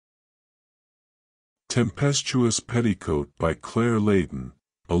Tempestuous Petticoat by Clare Leighton,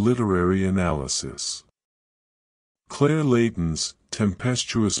 a literary analysis. Clare Leighton's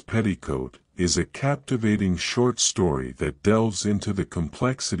Tempestuous Petticoat is a captivating short story that delves into the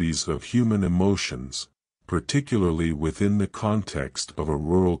complexities of human emotions, particularly within the context of a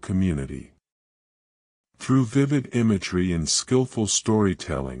rural community. Through vivid imagery and skillful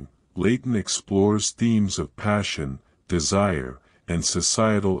storytelling, Leighton explores themes of passion, desire, and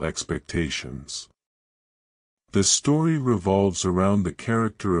societal expectations. The story revolves around the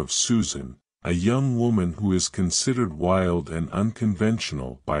character of Susan, a young woman who is considered wild and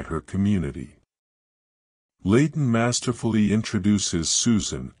unconventional by her community. Leighton masterfully introduces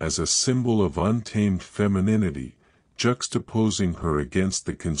Susan as a symbol of untamed femininity, juxtaposing her against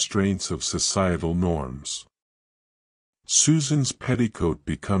the constraints of societal norms. Susan's petticoat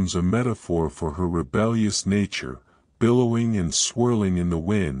becomes a metaphor for her rebellious nature, billowing and swirling in the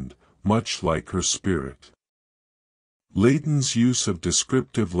wind, much like her spirit. Leighton's use of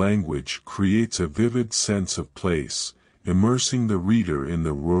descriptive language creates a vivid sense of place, immersing the reader in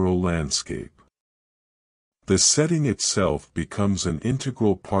the rural landscape. The setting itself becomes an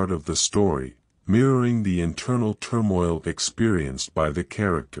integral part of the story, mirroring the internal turmoil experienced by the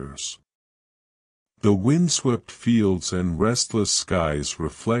characters. The windswept fields and restless skies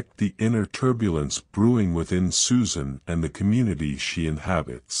reflect the inner turbulence brewing within Susan and the community she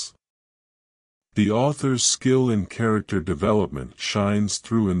inhabits. The author's skill in character development shines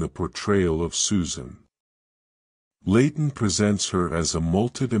through in the portrayal of Susan. Leighton presents her as a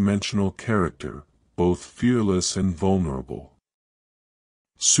multidimensional character, both fearless and vulnerable.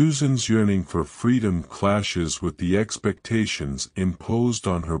 Susan's yearning for freedom clashes with the expectations imposed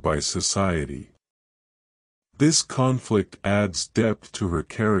on her by society. This conflict adds depth to her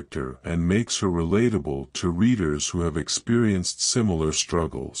character and makes her relatable to readers who have experienced similar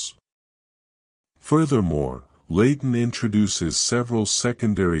struggles. Furthermore, Leighton introduces several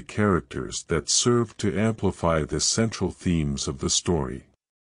secondary characters that serve to amplify the central themes of the story.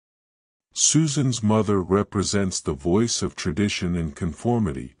 Susan's mother represents the voice of tradition and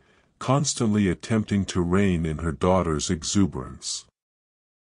conformity, constantly attempting to rein in her daughter's exuberance.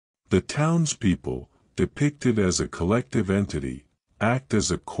 The townspeople, depicted as a collective entity, act as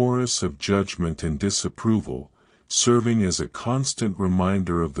a chorus of judgment and disapproval, serving as a constant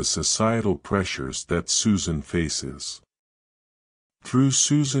reminder of the societal pressures that Susan faces. Through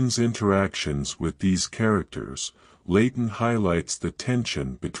Susan's interactions with these characters, Leighton highlights the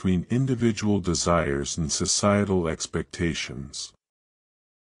tension between individual desires and societal expectations.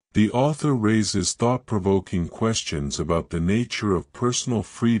 The author raises thought-provoking questions about the nature of personal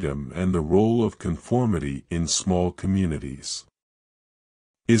freedom and the role of conformity in small communities.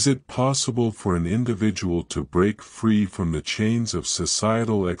 Is it possible for an individual to break free from the chains of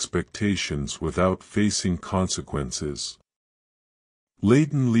societal expectations without facing consequences?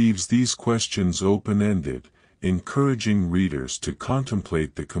 Leighton leaves these questions open-ended, encouraging readers to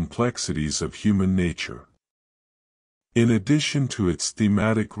contemplate the complexities of human nature. In addition to its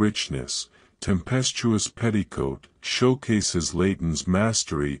thematic richness, Tempestuous Petticoat showcases Leighton's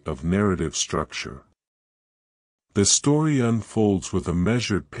mastery of narrative structure. The story unfolds with a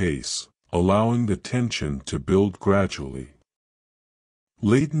measured pace, allowing the tension to build gradually.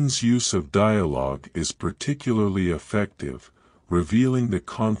 Leighton's use of dialogue is particularly effective, revealing the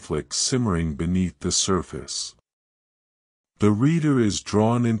conflict simmering beneath the surface. The reader is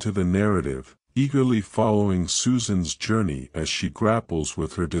drawn into the narrative, eagerly following Susan's journey as she grapples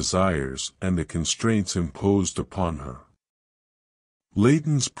with her desires and the constraints imposed upon her.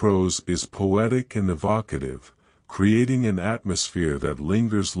 Leighton's prose is poetic and evocative, creating an atmosphere that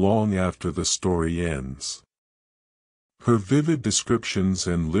lingers long after the story ends. Her vivid descriptions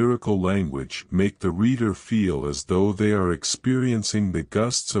and lyrical language make the reader feel as though they are experiencing the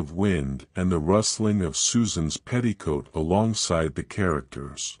gusts of wind and the rustling of Susan's petticoat alongside the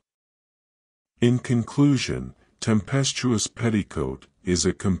characters. In conclusion, Tempestuous Petticoat is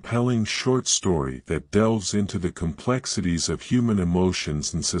a compelling short story that delves into the complexities of human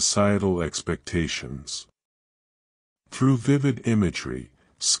emotions and societal expectations. Through vivid imagery,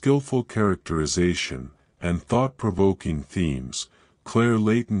 skillful characterization, and thought-provoking themes, Clare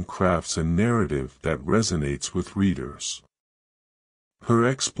Leighton crafts a narrative that resonates with readers. Her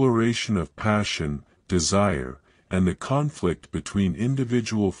exploration of passion, desire, and the conflict between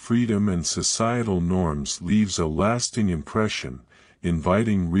individual freedom and societal norms leaves a lasting impression,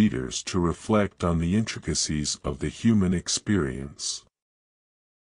 inviting readers to reflect on the intricacies of the human experience.